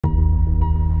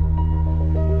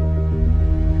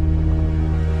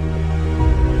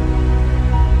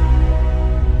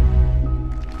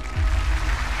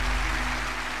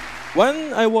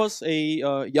When I was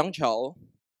a young child,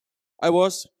 I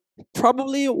was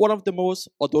probably one of the most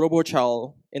adorable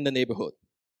child in the neighborhood.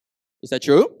 Is that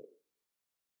true?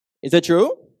 Is that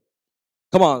true?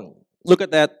 Come on, look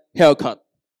at that haircut.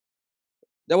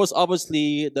 That was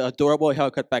obviously the adorable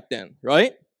haircut back then,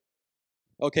 right?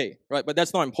 Okay, right, but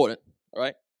that's not important, all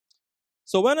right?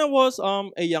 So when I was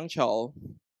a young child,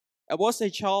 I was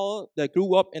a child that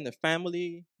grew up in a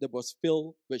family that was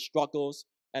filled with struggles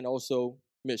and also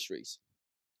mysteries.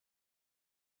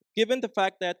 Given the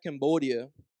fact that Cambodia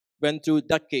went through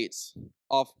decades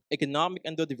of economic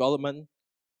underdevelopment,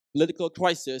 political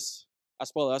crisis,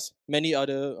 as well as many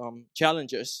other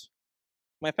challenges,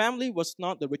 my family was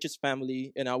not the richest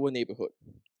family in our neighborhood.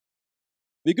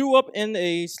 We grew up in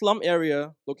a slum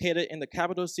area located in the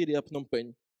capital city of Phnom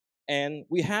Penh, and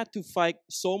we had to fight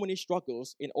so many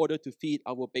struggles in order to feed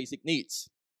our basic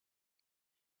needs.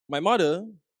 My mother,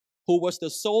 who was the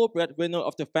sole breadwinner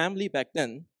of the family back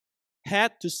then,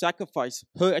 had to sacrifice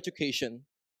her education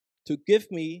to give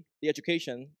me the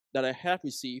education that I have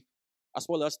received, as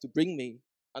well as to bring me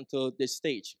until this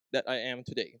stage that I am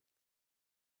today.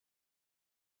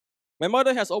 My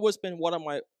mother has always been one of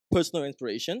my personal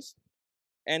inspirations,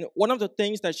 and one of the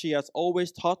things that she has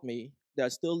always taught me that I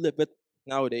still live with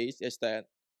nowadays is that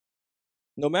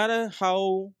no matter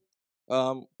how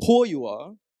poor you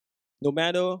are, no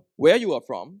matter where you are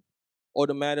from, or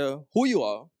no matter who you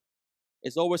are,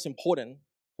 it's always important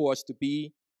for us to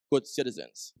be good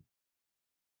citizens.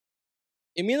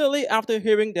 Immediately after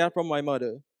hearing that from my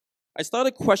mother, I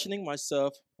started questioning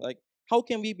myself, like, how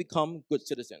can we become good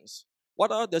citizens?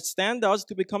 What are the standards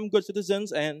to become good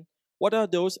citizens, and what are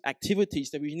those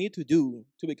activities that we need to do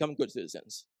to become good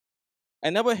citizens? I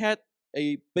never had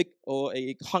a big or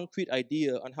a concrete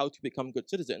idea on how to become good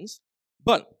citizens,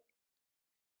 but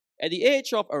at the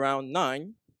age of around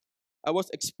 9, I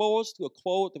was exposed to a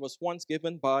quote that was once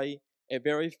given by a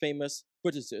very famous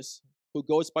physicist who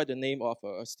goes by the name of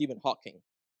Stephen Hawking.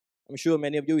 I'm sure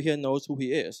many of you here knows who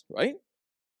he is, right?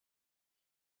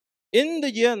 In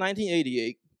the year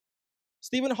 1988,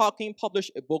 Stephen Hawking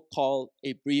published a book called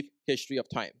A Brief History of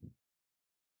Time.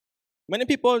 Many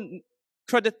people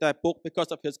credit that book because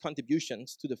of his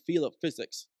contributions to the field of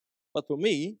physics. But for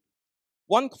me,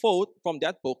 one quote from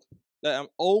that book that I'm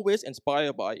always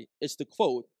inspired by is the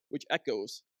quote which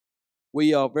echoes,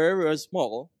 "We are very, very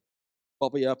small,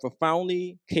 but we are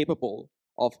profoundly capable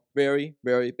of very,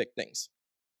 very big things."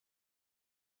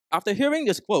 After hearing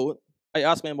this quote, I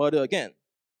asked my mother again,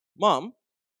 "Mom,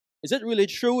 is it really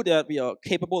true that we are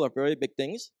capable of very big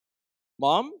things?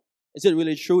 Mom, is it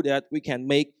really true that we can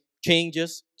make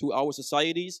changes to our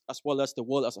societies as well as the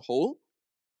world as a whole?"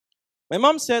 My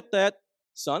mom said that,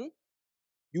 "Son,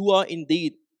 you are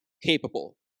indeed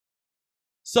capable.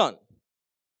 Son,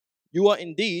 you are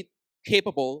indeed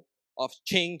capable of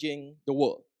changing the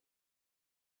world."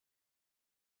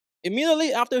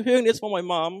 Immediately after hearing this from my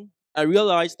mom, I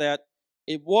realized that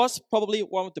it was probably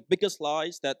one of the biggest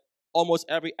lies that almost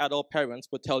every adult parents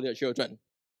would tell their children.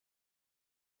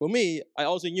 For me, I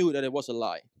also knew that it was a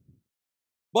lie.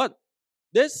 But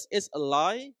this is a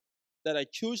lie that I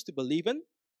choose to believe in,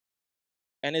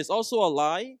 and it's also a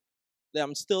lie that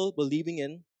I'm still believing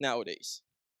in nowadays.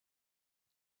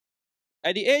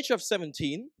 At the age of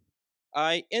 17,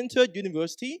 I entered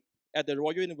university at the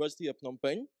Royal University of Phnom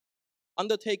Penh,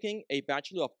 undertaking a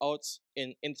Bachelor of Arts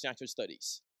in International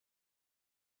Studies.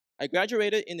 I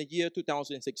graduated in the year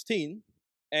 2016,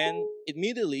 and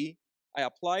immediately I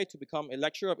applied to become a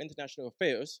lecturer of international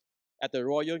affairs at the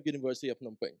Royal University of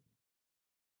Phnom Penh.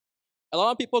 A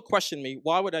lot of people question me,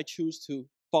 why would I choose to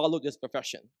follow this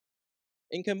profession?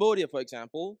 In Cambodia, for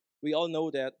example, we all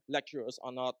know that lecturers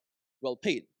are not well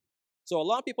paid. So a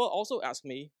lot of people also ask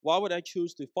me, why would I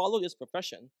choose to follow this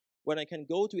profession when I can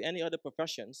go to any other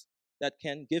professions that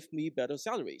can give me better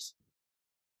salaries?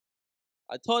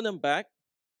 I turn them back.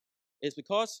 It's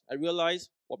because I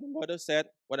realized what my mother said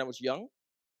when I was young.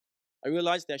 I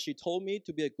realized that she told me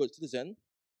to be a good citizen.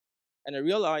 And I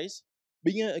realized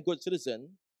being a good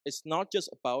citizen is not just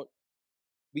about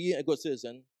being a good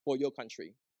citizen for your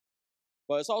country,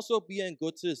 but it's also being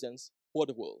good citizens for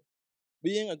the world,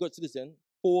 being a good citizen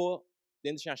for the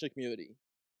international community.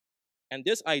 And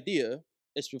this idea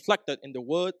is reflected in the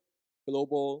word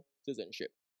global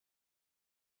citizenship.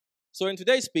 So in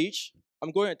today's speech,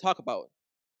 I'm going to talk about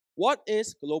what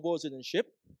is global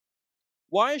citizenship,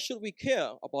 why should we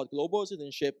care about global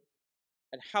citizenship,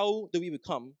 and how do we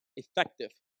become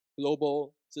effective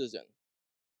global citizens.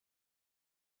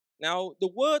 Now, the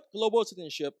word global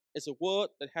citizenship is a word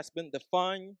that has been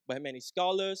defined by many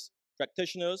scholars,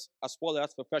 practitioners, as well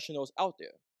as professionals out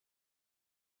there.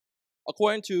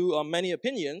 According to many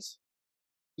opinions,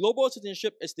 Global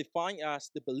citizenship is defined as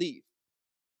the belief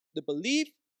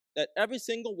that every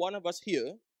single one of us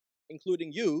here,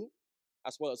 including you,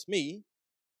 as well as me,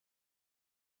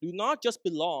 do not just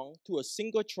belong to a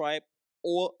single tribe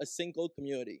or a single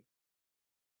community.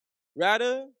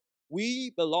 Rather,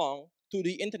 we belong to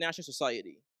the international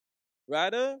society.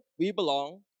 Rather, we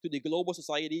belong to the global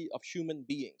society of human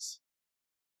beings.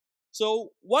 So,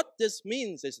 what this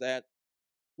means is that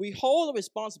we hold a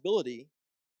responsibility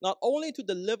not only to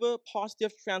deliver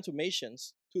positive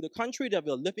transformations to the country that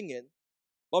we're living in,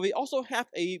 but we also have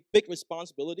a big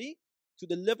responsibility to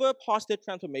deliver positive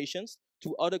transformations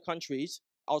to other countries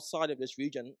outside of this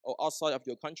region or outside of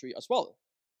your country as well.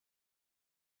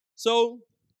 So,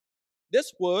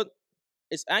 this word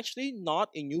is actually not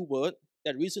a new word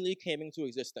that recently came into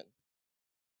existence.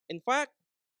 In fact,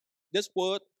 this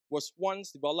word was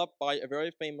once developed by a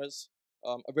very famous,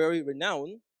 a very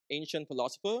renowned ancient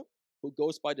philosopher who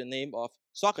goes by the name of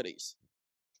Socrates.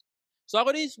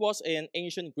 Socrates was an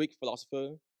ancient Greek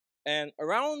philosopher, and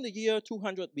around the year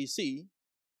 200 BC,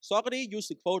 Socrates used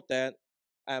to quote that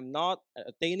I am not an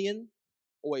Athenian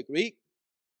or a Greek,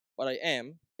 but I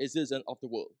am a citizen of the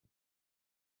world.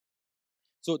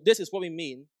 So this is what we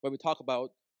mean when we talk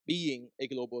about being a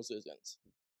global citizen.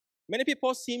 Many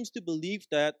people seem to believe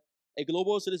that a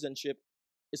global citizenship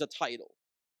is a title.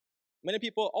 Many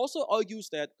people also argue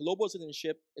that global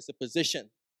citizenship is a position.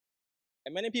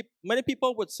 And many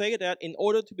people would say that in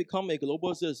order to become a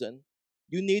global citizen,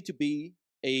 you need to be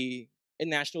a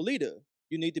national leader.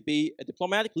 You need to be a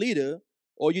diplomatic leader,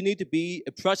 or you need to be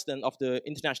a president of the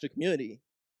international community.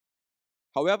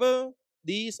 However,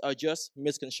 these are just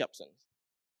misconceptions.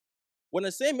 When I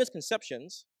say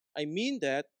misconceptions, I mean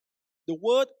that the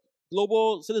word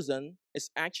global citizen is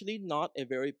actually not a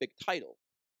very big title.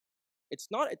 It's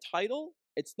not a title,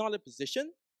 it's not a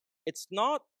position, it's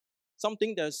not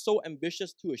something that is so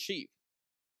ambitious to achieve,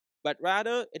 but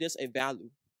rather it is a value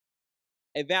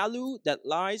that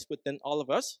lies within all of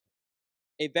us,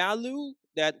 a value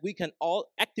that we can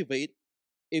all activate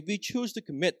if we choose to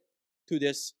commit to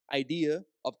this idea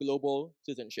of global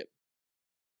citizenship.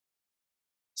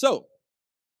 So,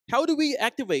 how do we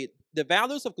activate the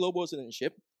values of global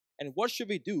citizenship, and what should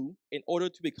we do in order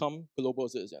to become global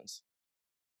citizens?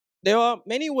 There are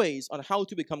many ways on how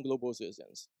to become global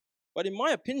citizens, but in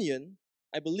my opinion,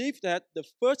 I believe that the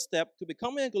first step to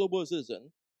becoming a global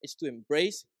citizen is to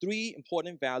embrace three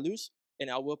important values in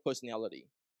our personality.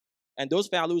 And those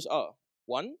values are: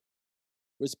 one,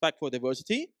 respect for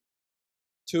diversity;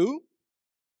 two,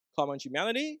 common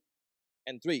humanity;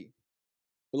 and three,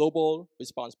 global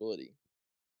responsibility.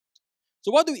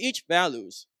 So, what do each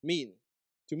values mean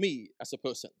to me as a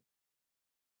person?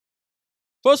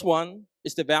 First one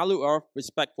is the value of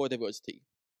respect for diversity.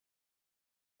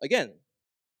 Again,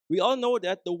 we all know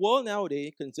that the world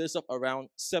nowadays consists of around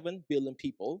 7 billion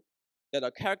people that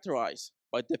are characterized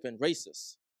by different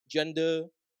races, gender,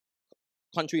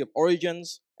 country of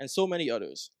origins, and so many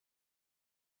others.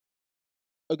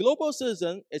 A global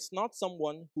citizen is not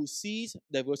someone who sees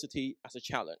diversity as a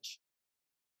challenge,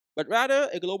 but rather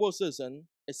a global citizen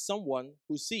is someone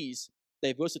who sees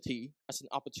diversity as an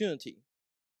opportunity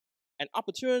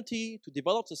to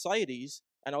develop societies,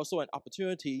 and also an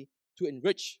opportunity to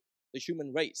enrich the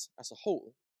human race as a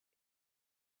whole.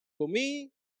 For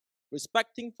me,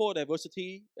 respecting for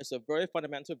diversity is a very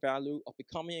fundamental value of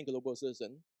becoming a global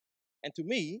citizen. And to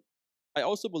me, I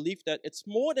also believe that it's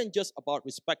more than just about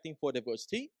respecting for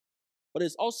diversity, but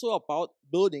it's also about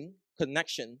building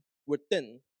connection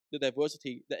within the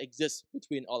diversity that exists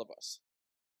between all of us.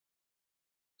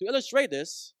 To illustrate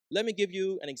this, let me give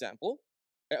you an example,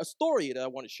 a story that I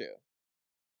want to share.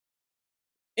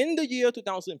 In the year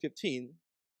 2015,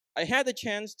 I had the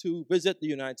chance to visit the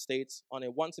United States on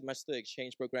a one semester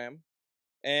exchange program.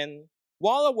 And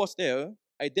while I was there,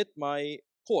 I did my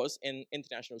course in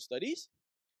international studies,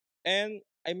 and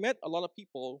I met a lot of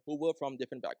people who were from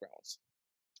different backgrounds.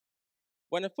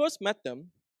 When I first met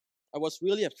them, I was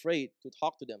really afraid to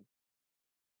talk to them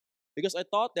because I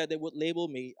thought that they would label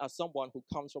me as someone who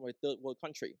comes from a third world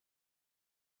country.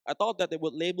 I thought that they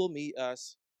would label me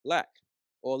as black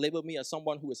or label me as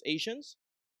someone who is Asian.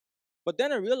 But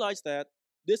then I realized that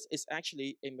this is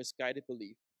actually a misguided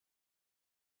belief.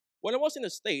 When I was in the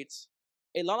States,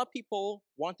 a lot of people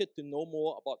wanted to know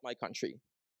more about my country.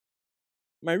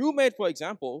 My roommate, for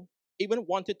example, even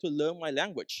wanted to learn my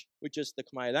language, which is the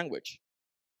Khmer language.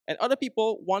 And other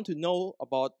people want to know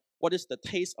about what is the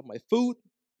taste of my food,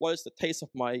 what is the taste of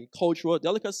my cultural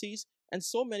delicacies, and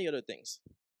so many other things.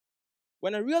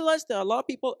 When I realized that a lot of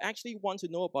people actually want to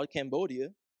know about Cambodia,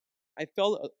 I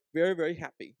felt very, very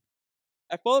happy.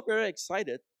 I felt very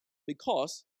excited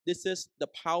because this is the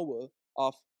power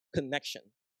of connection.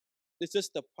 This is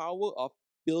the power of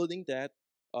building that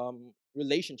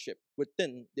relationship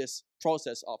within this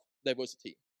process of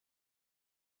diversity.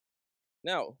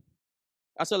 Now,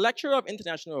 as a lecturer of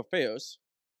international affairs,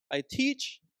 I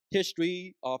teach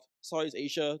history of Southeast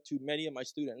Asia to many of my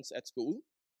students at school.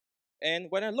 And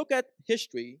when I look at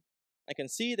history, I can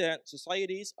see that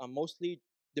societies are mostly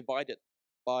divided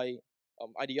by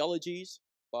ideologies,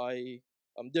 by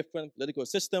different political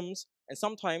systems, and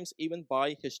sometimes even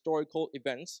by historical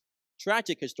events,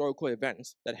 tragic historical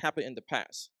events that happened in the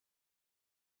past.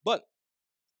 But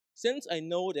since I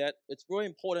know that it's very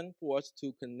important for us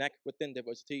to connect within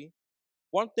diversity,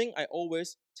 one thing I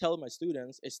always tell my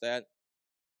students is that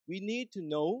we need to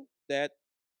know that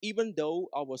even though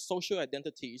our social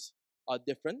identities are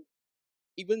different,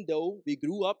 even though we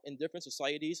grew up in different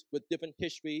societies with different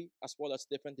history as well as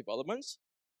different developments,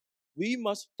 we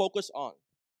must focus on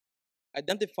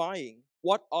identifying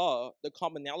what are the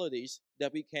commonalities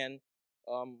that we can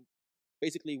um,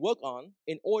 basically work on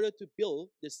in order to build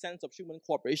this sense of human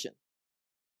cooperation.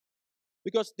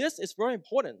 Because this is very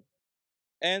important.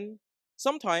 And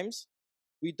sometimes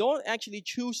we don't actually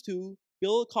choose to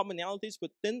build commonalities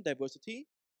within diversity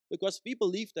because we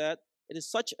believe that it is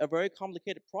such a very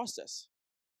complicated process.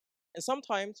 And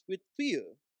sometimes with fear,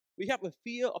 we have a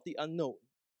fear of the unknown.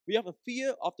 We have a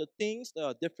fear of the things that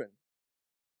are different.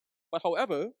 But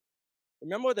however,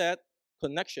 remember that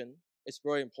connection is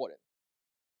very important.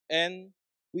 And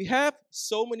we have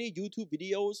so many YouTube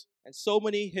videos and so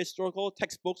many historical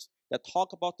textbooks that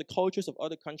talk about the cultures of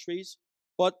other countries.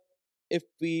 But if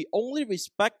we only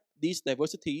respect this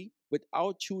diversity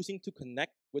without choosing to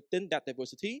connect within that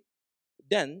diversity,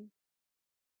 then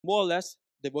more or less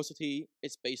diversity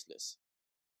is baseless.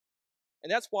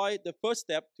 And that's why the first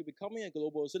step to becoming a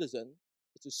global citizen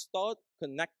is to start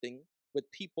connecting with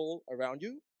people around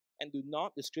you and do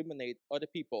not discriminate other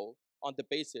people on the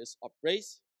basis of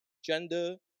race,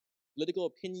 gender, political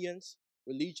opinions,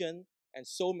 religion, and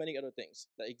so many other things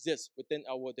that exist within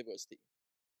our diversity.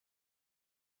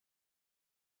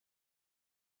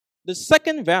 The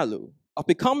second value of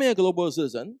becoming a global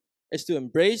citizen is to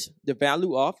embrace the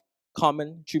value of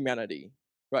common humanity.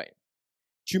 Right.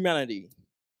 Humanity.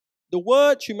 The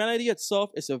word humanity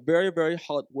itself is a very, very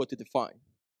hard word to define.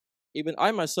 Even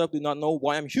I myself do not know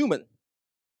why I'm human.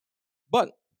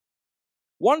 But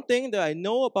one thing that I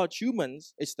know about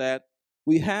humans is that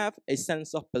we have a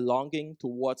sense of belonging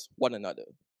towards one another.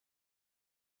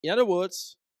 In other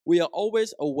words, we are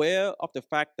always aware of the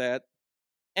fact that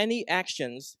any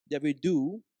actions that we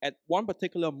do at one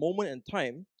particular moment in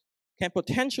time can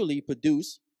potentially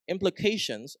produce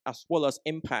implications as well as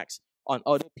impacts on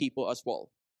other people as well,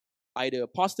 either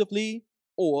positively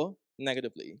or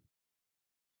negatively.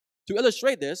 To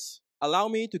illustrate this, allow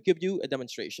me to give you a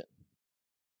demonstration.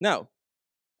 Now,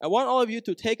 I want all of you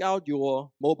to take out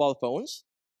your mobile phones,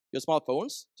 your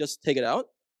smartphones, just take it out,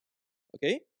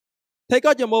 okay? Take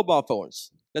out your mobile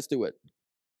phones. Let's do it,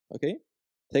 okay?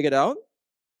 Take it out.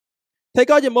 Take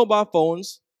out your mobile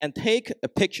phones and take a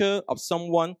picture of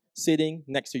someone sitting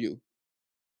next to you.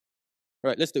 All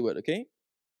right, let's do it, okay?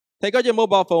 Take out your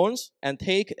mobile phones and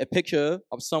take a picture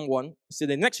of someone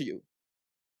sitting next to you.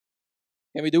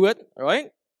 Can we do it? All right?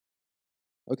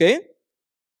 Okay?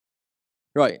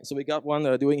 Right, so we got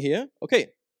one doing here. Okay,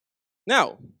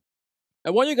 now, I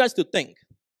want you guys to think,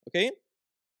 okay?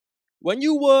 When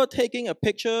you were taking a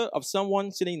picture of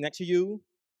someone sitting next to you,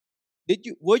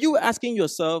 were you asking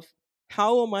yourself,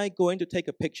 how am I going to take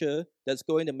a picture that's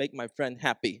going to make my friend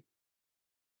happy?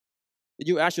 Did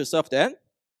you ask yourself that?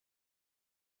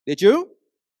 Did you?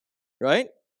 Right?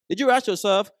 Did you ask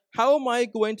yourself, how am I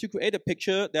going to create a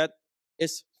picture that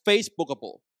is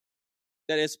Facebookable,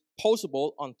 that is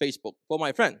postable on Facebook for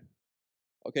my friend?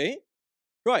 Okay?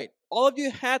 Right. All of you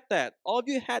had that. All of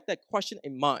you had that question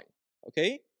in mind.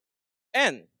 Okay?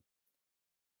 And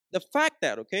the fact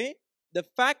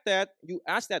that you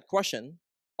asked that question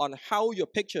on how your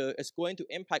picture is going to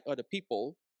impact other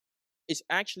people is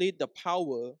actually the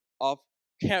power of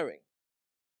caring.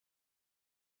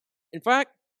 In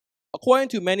fact, according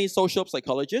to many social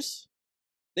psychologists,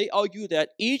 they argue that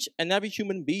each and every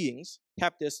human beings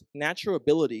have this natural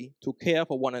ability to care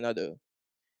for one another.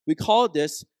 We call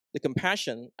this the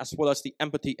compassion as well as the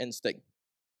empathy instinct.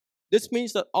 This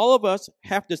means that all of us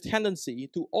have this tendency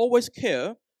to always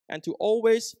care and to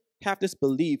always have this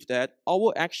belief that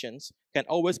our actions can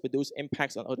always produce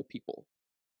impacts on other people.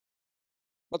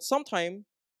 But sometimes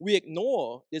we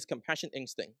ignore this compassion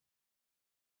instinct.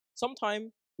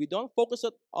 Sometimes we don't focus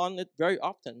on it very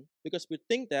often because we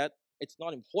think that it's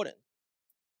not important.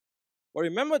 But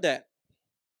remember that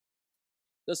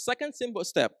The second simple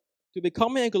step to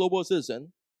becoming a global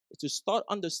citizen is to start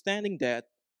understanding that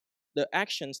the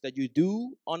actions that you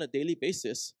do on a daily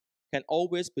basis can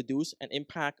always produce an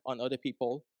impact on other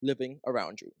people living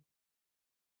around you.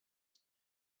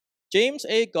 James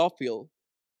A. Garfield,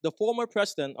 the former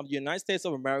president of the United States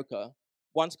of America,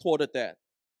 once quoted that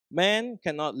man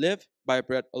cannot live by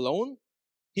bread alone,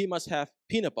 he must have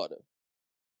peanut butter.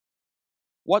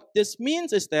 What this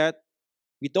means is that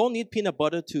we don't need peanut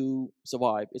butter to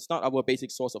survive. It's not our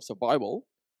basic source of survival.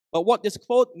 But what this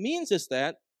quote means is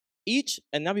that each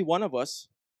and every one of us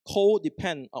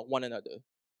co-depend on one another.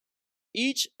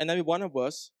 Each and every one of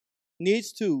us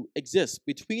needs to exist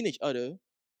between each other,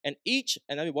 and each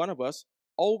and every one of us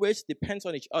always depends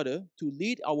on each other to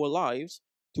lead our lives,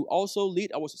 to also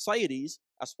lead our societies,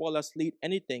 as well as lead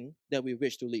anything that we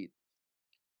wish to lead.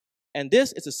 And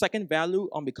this is the second value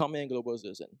on becoming a global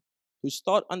citizen, to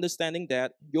start understanding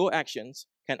that your actions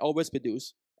can always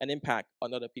produce an impact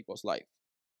on other people's life.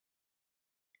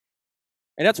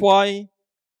 And that's why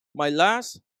my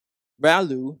last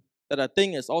value that I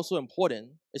think is also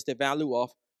important is the value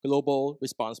of global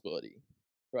responsibility.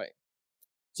 Right.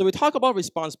 So we talk about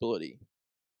responsibility.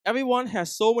 Everyone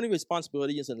has so many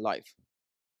responsibilities in life.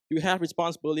 You have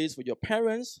responsibilities for your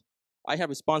parents. I have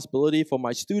responsibility for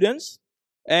my students.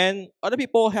 And other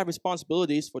people have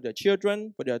responsibilities for their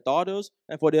children, for their daughters,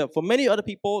 and for many other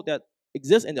people that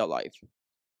exist in their life.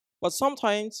 But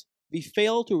sometimes we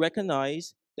fail to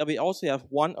recognize that we also have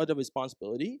one other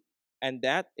responsibility, and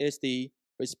that is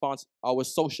our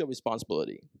social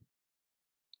responsibility.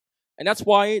 And that's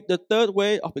why the third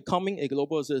way of becoming a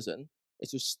global citizen is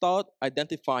to start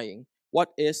identifying what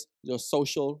is your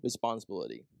social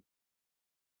responsibility.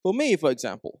 For me, for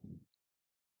example,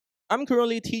 I'm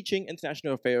currently teaching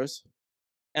international affairs,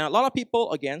 and a lot of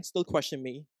people, again, still question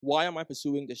me, why am I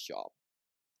pursuing this job?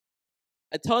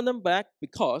 I tell them back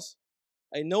because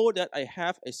I know that I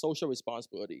have a social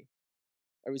responsibility,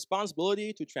 a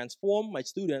responsibility to transform my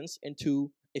students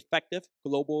into effective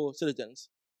global citizens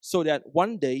so that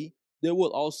one day they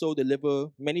will also deliver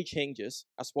many changes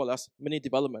as well as many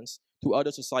developments to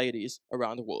other societies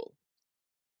around the world.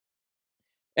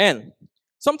 And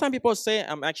sometimes people say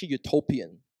I'm actually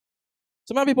utopian.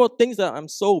 Sometimes people think that I'm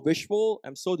so visual,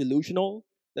 I'm so delusional,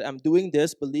 that I'm doing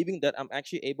this, believing that I'm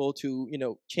actually able to,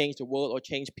 change the world or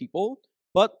change people.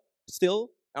 But still,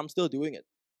 I'm still doing it.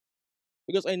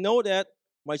 Because I know that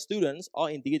my students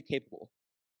are indeed capable.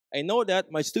 I know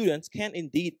that my students can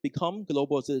indeed become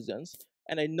global citizens.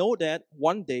 And I know that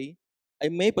one day I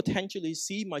may potentially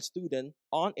see my student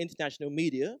on international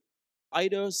media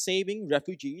either saving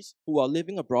refugees who are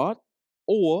living abroad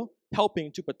or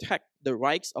helping to protect the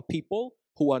rights of people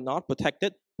who are not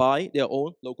protected by their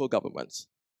own local governments.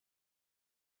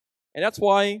 And that's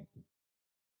why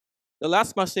the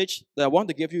last message that I want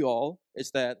to give you all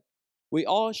is that we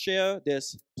all share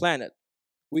this planet.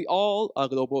 We all are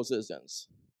global citizens.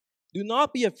 Do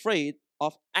not be afraid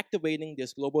of activating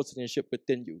this global citizenship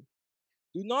within you.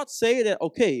 Do not say that,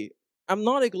 okay, I'm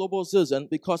not a global citizen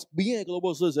because being a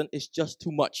global citizen is just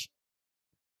too much.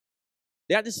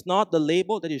 That is not the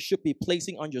label that you should be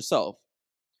placing on yourself.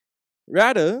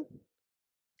 Rather, you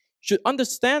should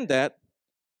understand that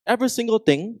every single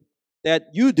thing that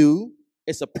you do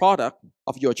is a product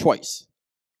of your choice.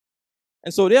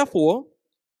 And so, therefore,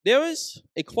 there is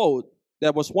a quote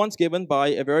that was once given by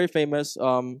a very famous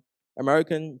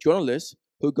American journalist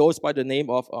who goes by the name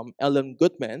of Ellen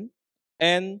Goodman.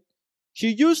 And she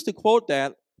used to quote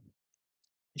that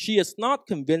she is not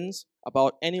convinced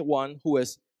about anyone who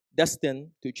is destined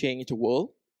to change the world,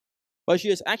 but she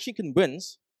is actually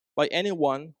convinced by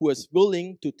anyone who is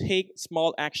willing to take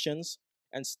small actions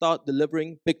and start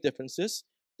delivering big differences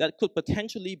that could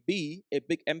potentially be a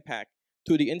big impact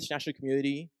to the international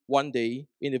community one day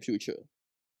in the future.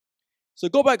 So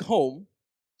go back home,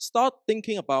 start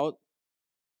thinking about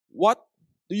what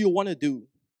do you want to do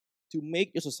to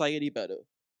make your society better.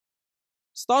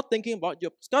 Start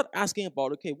asking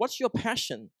about, okay, what's your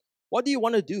passion? What do you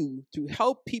want to do to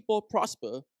help people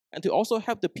prosper and to also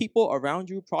help the people around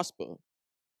you prosper?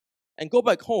 And go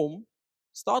back home,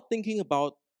 start thinking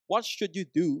about what should you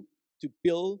do to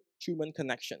build human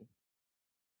connection.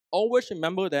 Always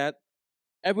remember that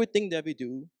everything that we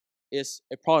do is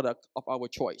a product of our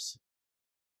choice.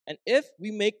 And if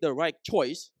we make the right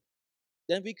choice,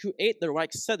 then we create the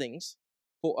right settings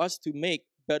for us to make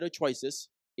better choices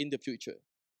in the future.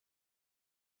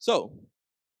 So,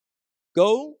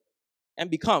 go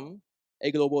and become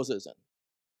a global citizen.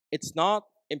 It's not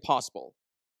impossible.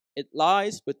 It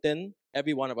lies within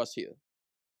every one of us here.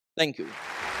 Thank you.